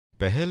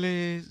पहले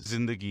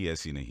जिंदगी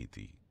ऐसी नहीं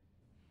थी,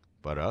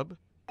 पर अब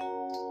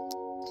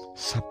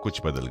सब कुछ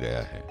बदल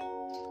गया है।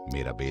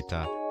 मेरा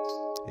बेटा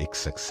एक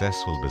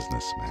सक्सेसफुल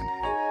बिजनेसमैन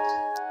है।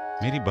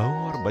 मेरी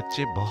बहू और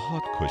बच्चे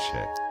बहुत खुश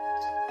है।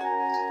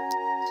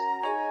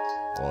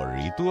 और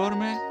रीतू और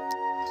मैं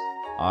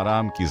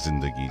आराम की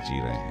जिंदगी जी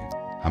रहे हैं।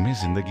 हमें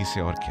जिंदगी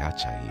से और क्या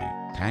चाहिए?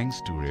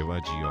 Thanks to Rewa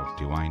ji of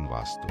divine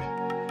vastu.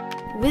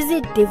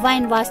 Visit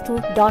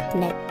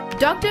divinevastu.net.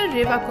 Dr.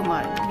 Reva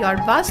Kumar, your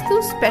Vastu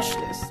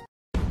specialist.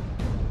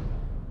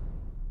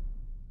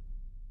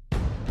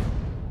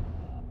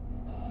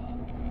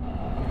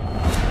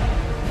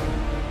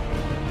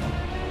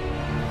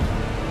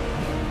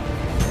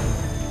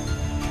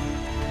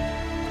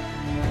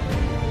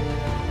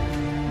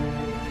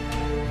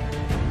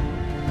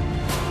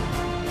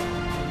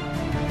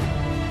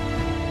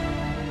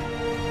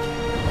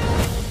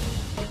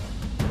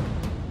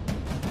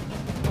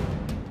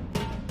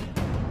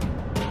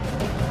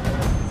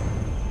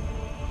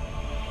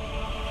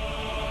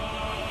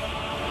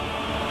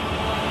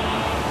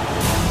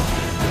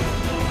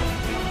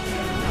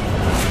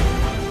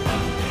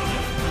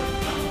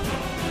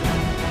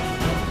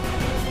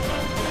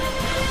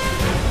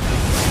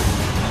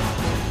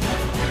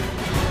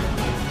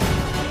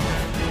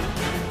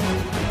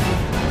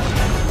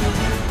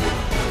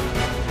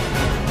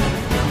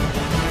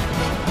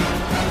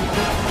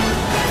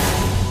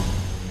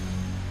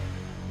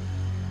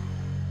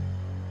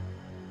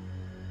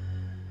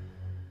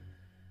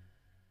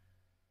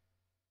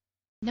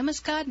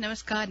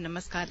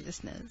 नमस्कार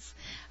लिसनर्स।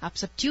 आप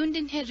सब ट्यून्ड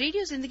इन है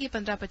रेडियो जिंदगी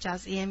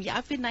 1550 AM या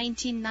फिर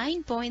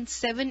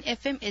 99.7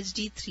 FM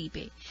HD3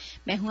 पे।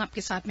 मैं हूं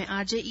आपके साथ में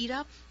आरजे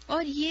ईरा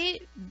और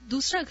ये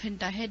दूसरा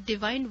घंटा है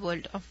divine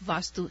world of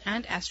vastu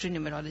and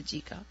astronumerology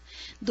का।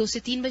 2 से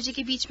 3 बजे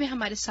के बीच में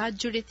हमारे साथ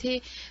जुड़े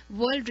थे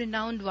वर्ल्ड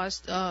रिनाउंड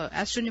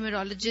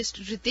एस्ट्रोन्यूमेरोलॉजिस्ट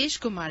रितेश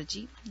कुमार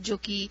जी, जो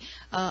कि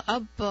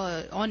अब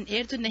ऑन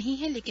एयर तो नहीं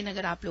है, लेकिन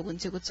अगर आप लोग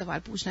उनसे कुछ सवाल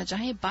पूछना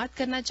चाहें, बात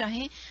करना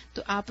चाहें,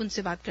 तो आप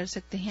उनसे बात कर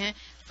सकते हैं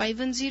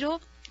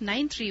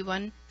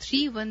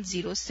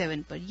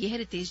 510-931-3107 पर। यह है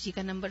रितेश जी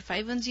का नंबर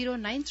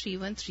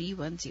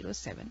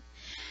 510-931-3107।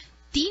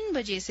 3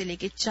 बजे से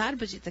लेकर 4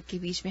 बजे तक के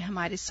बीच में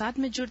हमारे साथ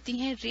में जुड़ती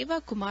हैं Reva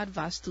Kumar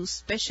vastu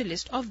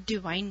specialist of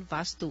divine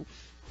vastu,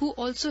 who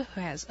also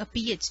has a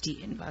PhD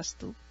in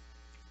vastu.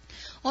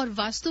 और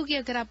वास्तु की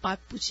अगर आप बात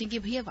पूछें कि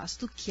भैया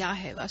वास्तु क्या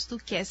है, वास्तु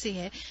कैसे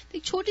है, तो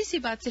एक छोटी सी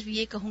बात सिर्फ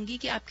ये कहूंगी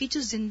कि आपकी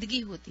जो जिंदगी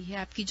होती है,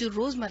 आपकी जो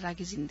रोजमर्रा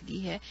की जिंदगी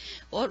है,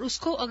 और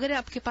उसको अगर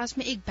आपके पास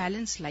में एक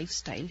बैलेंस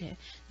लाइफस्टाइल है,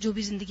 जो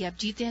भी जिंदगी आप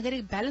जीते हैं अगर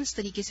एक बैलेंस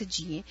तरीके से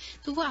जिए,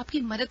 तो वो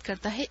आपकी मदद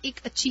करता है एक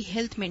अच्छी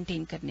हेल्थ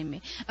मेंटेन करने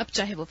में। अब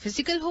चाहे वो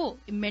फिजिकल हो,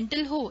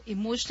 मेंटल हो,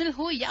 इमोशनल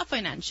हो या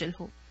फाइनेंशियल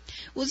हो।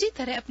 उसी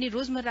तरह अपनी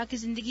रोजमर्रा की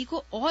जिंदगी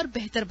को और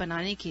बेहतर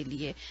बनाने के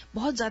लिए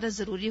बहुत ज्यादा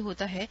जरूरी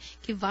होता है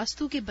कि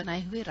वास्तु के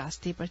बनाए हुए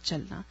रास्ते पर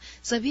चलना,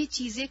 सभी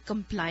चीजें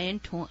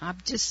कंप्लायंट हों,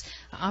 आप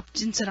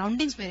जिन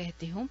सराउंडिंग्स में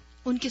रहते हो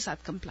उनके साथ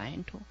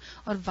कंप्लायंट हो।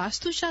 और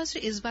वास्तुशास्त्र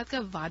इस बात का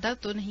वादा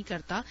तो नहीं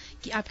करता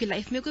कि आपकी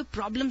लाइफ में कोई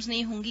प्रॉब्लम्स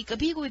नहीं होंगी,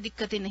 कभी कोई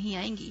दिक्कतें नहीं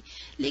आएंगी,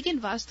 लेकिन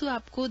वास्तु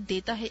आपको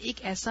देता है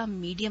एक ऐसा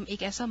मीडियम,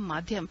 एक ऐसा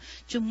माध्यम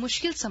जो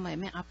मुश्किल समय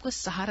में आपको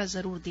सहारा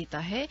जरूर देता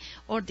है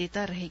और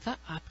देता रहेगा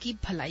आपकी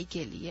भलाई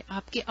के लिए,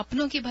 आपके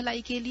अपनों की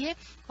भलाई के लिए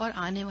और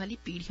आने वाली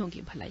पीढ़ियों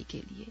की भलाई के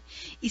लिए।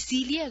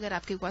 इसीलिए अगर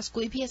आपके पास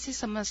कोई भी ऐसी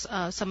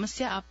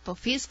समस्या आप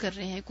फेस कर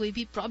रहे हैं, कोई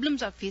भी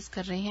प्रॉब्लम्स आप फेस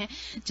कर रहे हैं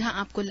जहां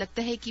आपको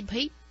लगता है कि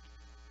भाई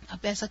अब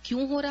ऐसा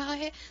क्यों हो रहा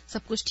है,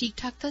 सब कुछ ठीक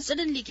ठाक था,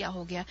 सडनली क्या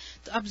हो गया,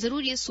 तो आप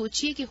जरूर ये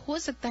सोचिए कि हो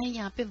सकता है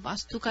यहाँ पे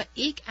वास्तु का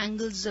एक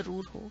एंगल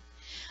जरूर हो।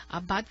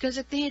 आप बात कर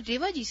सकते हैं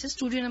रेवा जी से,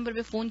 स्टूडियो नंबर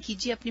पे फोन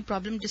कीजिए, अपनी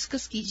प्रॉब्लम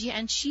डिस्कस कीजिए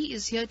and she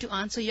is here to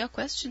answer your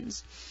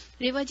questions.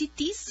 Reva ji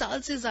 30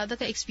 साल से ज्यादा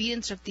का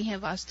एक्सपीरियंस रखती हैं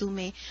वास्तु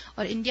में,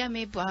 और इंडिया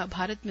में,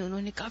 भारत में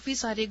उन्होंने काफी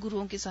सारे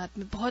गुरुओं के साथ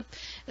में बहुत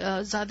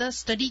ज्यादा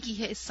स्टडी की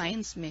है इस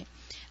साइंस में।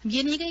 हम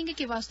ये नहीं कहेंगे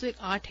कि वास्तु एक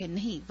आर्ट है,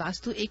 नहीं,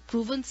 वास्तु एक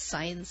प्रूवन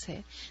साइंस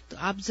है। तो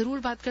आप जरूर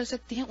बात कर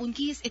सकते हैं,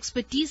 उनकी इस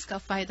एक्सपर्टीज का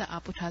फायदा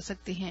आप उठा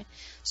सकते हैं।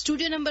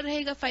 स्टूडियो नंबर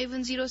रहेगा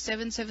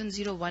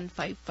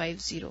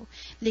 510-770-1550।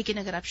 लेकिन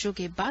अगर आप शो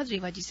के बाद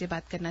रेवा जी से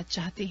बात करना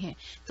चाहते हैं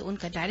तो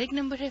उनका डायरेक्ट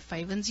नंबर है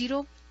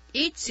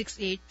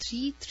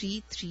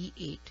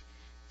 510-868-3338,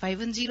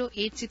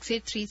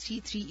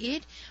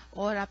 510-868-3338,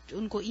 और आप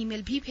उनको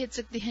ईमेल भी भेज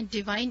सकते हैं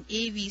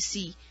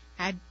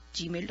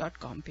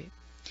divineavc@gmail.com पे।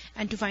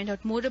 And to find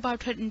out more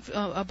about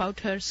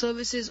her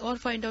services or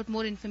find out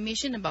more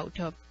information about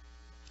her,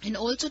 and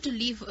also to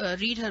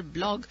read her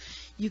blog,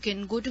 you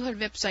can go to her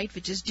website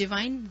which is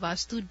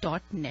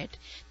divinevastu.net.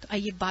 तो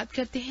आइए बात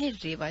करते हैं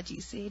रेवा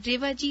जी से।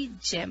 रेवा जी,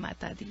 जय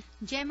माता दी।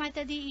 जय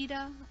माता दी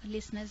ईरा।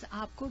 लिसनर्स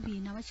आपको भी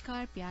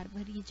नमस्कार, प्यार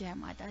भरी जय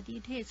माता दी,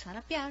 ढेर सारा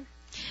प्यार।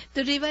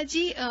 तो रेवा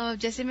जी,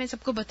 जैसे मैं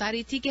सबको बता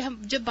रही थी कि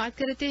हम जब बात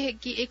कर रहे थे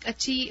कि एक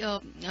अच्छी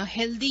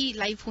हेल्दी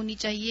लाइफ होनी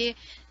चाहिए,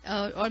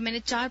 और मैंने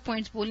 4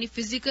 पॉइंट्स बोलनी,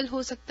 फिजिकल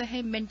हो सकता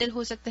है, मेंटल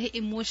हो सकता है,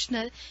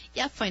 इमोशनल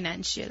या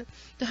फाइनेंशियल।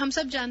 तो हम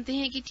सब जानते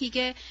हैं कि ठीक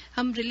है,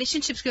 हम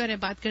रिलेशनशिप्स के बारे में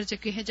बात कर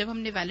चुके हैं जब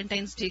हमने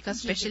वैलेंटाइंस डे का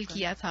स्पेशल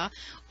किया था,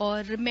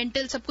 और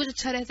मेंटल सब कुछ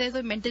अच्छा रहता है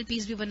तो मेंटल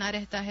पीस भी बना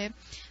रहता है।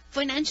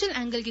 फाइनेंशियल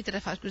एंगल की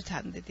तरफ आज कुछ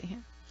ध्यान देते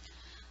हैं।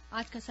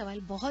 आज का सवाल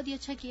बहुत ही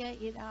अच्छा किया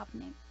है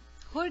आपने।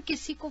 हर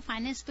किसी को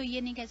फाइनेंस, तो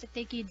ये नहीं कह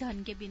सकते कि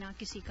धन के बिना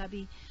किसी का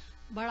भी,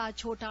 बड़ा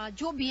छोटा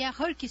जो भी है,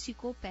 हर किसी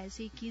को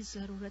पैसे की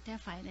जरूरत है,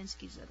 फाइनेंस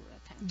की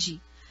जरूरत है जी।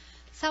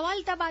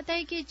 सवाल तब आता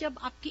है कि जब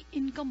आपकी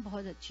इनकम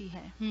बहुत अच्छी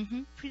है,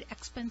 फिर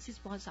एक्सपेंसेस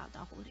बहुत ज्यादा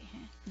हो रहे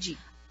हैं। जी।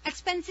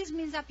 एक्सपेंसेस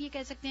मीन्स आप ये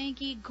कह सकते हैं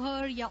कि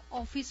घर या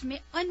ऑफिस में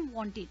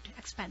अनवांटेड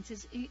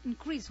एक्सपेंसेस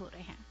इंक्रीज हो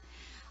रहे हैं,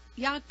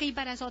 या कई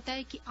बार ऐसा होता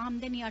है कि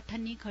आमदनी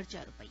अठन्नी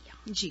खर्चा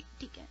रुपया। जी।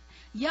 ठीक है।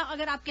 या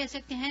अगर आप कह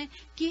सकते हैं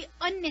कि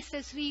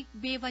अननेसेसरी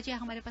बेवजह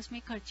हमारे पास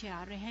में खर्चे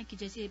आ रहे हैं, कि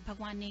जैसे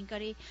भगवान नहीं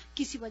करे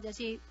किसी वजह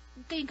से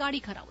कहीं गाड़ी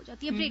खराब हो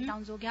जाती है,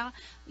 ब्रेकडाउन हो गया,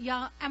 या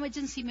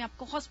इमरजेंसी में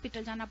आपको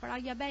हॉस्पिटल जाना पड़ा,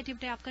 या बैठे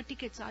बैठे आपका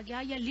टिकट्स आ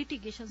गया, या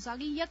लिटिगेशंस आ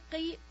गई, या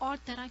कई और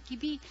तरह की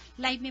भी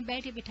लाइफ में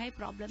बैठे बिठाए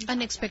प्रॉब्लम,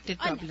 अनएक्सपेक्टेड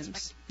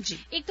प्रॉब्लम्स। जी।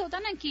 एक तो होता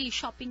है ना कि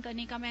शॉपिंग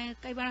करने का, मैं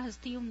कई बार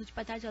हंसती हूँ, मुझे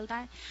पता चलता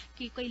है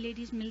कि कई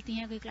लेडीज मिलती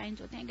हैं, कई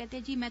क्लाइंट्स होते हैं, कहते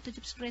हैं जी मैं तो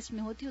जब स्ट्रेस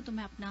में होती हूँ तो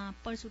मैं अपना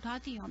पर्स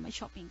उठाती हूँ और मैं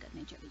शॉपिंग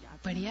करने चली जाती हूँ।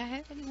 बढ़िया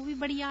है। चलिए, वो भी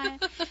बढ़िया है।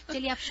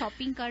 चलिए, आप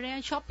शॉपिंग कर रहे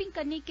हैं, शॉपिंग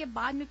करने के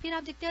बाद में फिर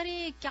आप देखते हैं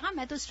अरे क्या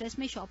मैं तो स्ट्रेस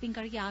में शॉपिंग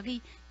करके आ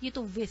गई, ये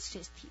तो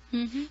वेस्टेज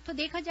थी। तो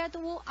देखा जाए तो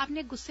वो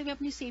आपने गुस्से में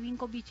अपनी सेविंग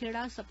को भी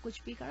छेड़ा, सब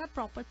कुछ भी करा,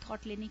 प्रॉपर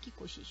थॉट लेने की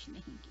कोशिश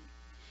नहीं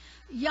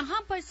की।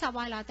 यहाँ पर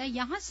सवाल आता है,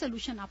 यहाँ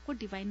सोल्यूशन आपको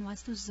डिवाइन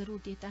वास्तु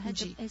जरूर देता है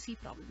जब ऐसी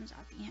प्रॉब्लम्स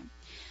आती हैं।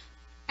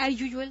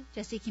 एज यूजुअल,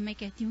 जैसे कि मैं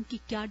कहती हूँ कि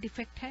क्या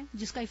डिफेक्ट है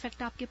जिसका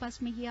इफेक्ट आपके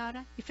पास में ये आ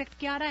रहा है। इफेक्ट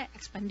क्या आ रहा है?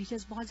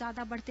 एक्सपेंडिचर्स बहुत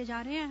ज्यादा बढ़ते जा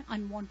रहे हैं,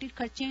 अनवांटेड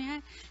खर्चे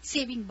हैं,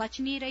 सेविंग बच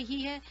नहीं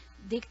रही है।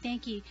 देखते हैं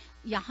कि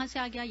यहां से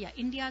आ गया, या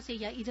इंडिया से,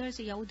 या इधर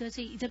से, या उधर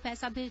से, इधर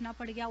पैसा भेजना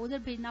पड़ गया, उधर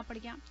भेजना पड़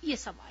गया, ये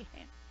सवाल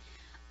है।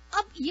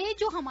 अब ये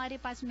जो हमारे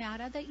पास में आ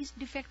रहा था, इस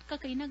डिफेक्ट का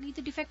कहीं ना कहीं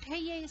तो डिफेक्ट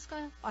है ये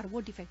इसका, और वो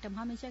डिफेक्ट हम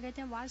हमेशा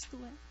कहते हैं वास्तु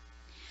है।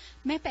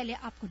 मैं पहले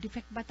आपको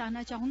डिफेक्ट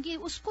बताना चाहूंगी,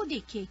 उसको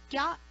देखिए,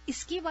 क्या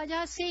इसकी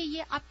वजह से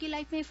ये आपकी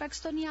लाइफ में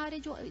इफेक्ट्स तो नहीं आ रहे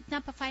जो इतना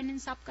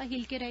फाइनेंस आपका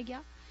हिल के रह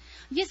गया।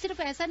 ये सिर्फ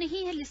ऐसा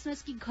नहीं है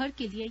लिसनर्स की घर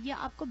के लिए, ये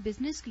आपको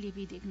बिजनेस के लिए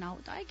भी देखना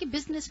होता है कि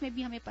बिजनेस में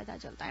भी हमें पता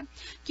चलता है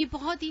कि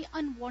बहुत ही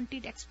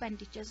unwanted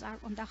expenditures are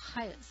on the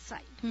higher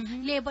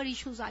side. Labour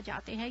issues आ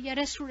जाते हैं, या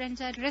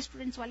रेस्टोरेंट्स है,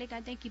 रेस्टोरेंट्स वाले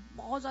कहते हैं कि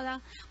बहुत ज्यादा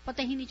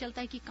पता ही नहीं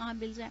चलता है कि कहाँ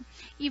बिल्स हैं।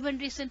 Even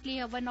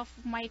recently one of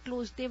my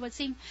close they were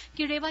saying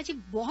कि रेवा जी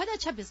बहुत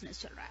अच्छा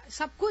बिजनेस चल रहा है,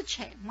 सब कुछ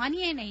है,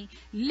 मानिए नहीं,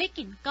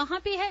 लेकिन कहाँ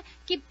पे है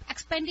कि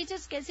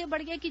एक्सपेंडिचर्स कैसे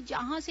बढ़ गए कि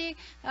जहां से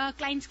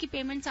क्लाइंट्स की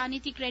पेमेंट्स आनी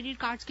थी क्रेडिट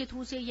कार्ड्स के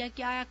थ्रू से, या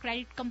क्या क्रेडिट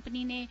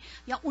कंपनी ने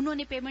या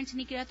उन्होंने पेमेंट्स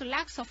नहीं किया, तो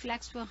लैक्स ऑफ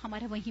लैक्स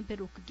हमारे वहीं पे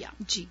रुक गया।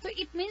 जी। तो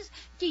इट मीन्स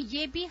कि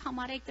ये भी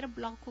हमारा एक तरफ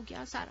ब्लॉक हो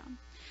गया सारा।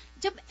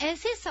 जब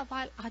ऐसे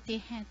सवाल आते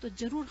हैं तो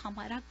जरूर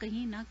हमारा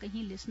कहीं ना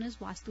कहीं लिसनर्स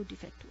वास्तु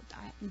डिफेक्ट होता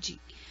है। जी।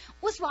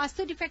 उस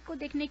वास्तु डिफेक्ट को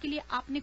देखने के लिए आपने